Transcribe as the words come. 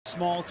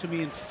small to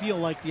me and feel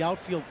like the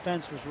outfield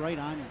fence was right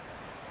on you.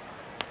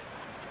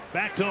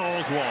 Back to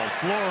Oswald.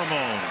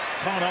 Florimon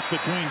caught up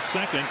between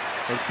second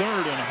or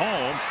third and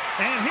home,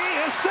 and he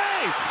is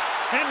safe.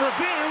 And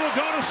Revere will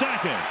go to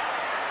second.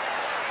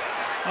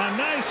 A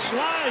nice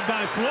slide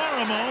by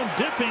Florimon,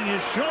 dipping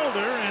his shoulder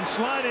and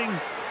sliding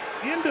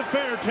into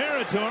fair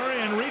territory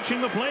and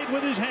reaching the plate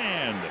with his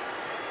hand.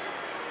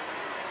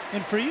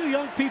 And for you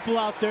young people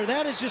out there,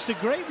 that is just a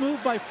great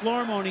move by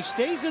Florimon. He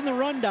stays in the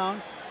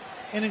rundown,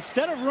 and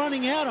instead of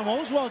running at him,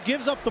 Oswald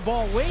gives up the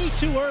ball way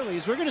too early.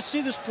 As we're going to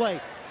see this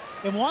play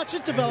and watch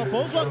it develop.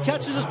 Oswald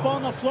catches this ball.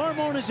 Now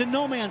Florimon is in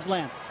no man's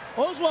land.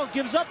 Oswald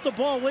gives up the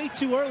ball way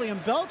too early, and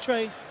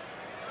Beltre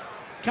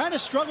kind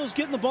of struggles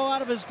getting the ball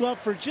out of his glove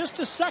for just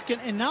a second,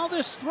 and now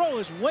this throw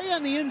is way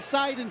on the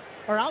inside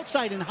or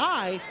outside and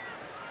high,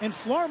 and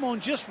Florimon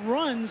just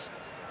runs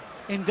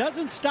and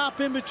doesn't stop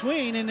in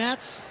between, and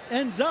that's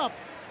ends up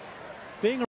being a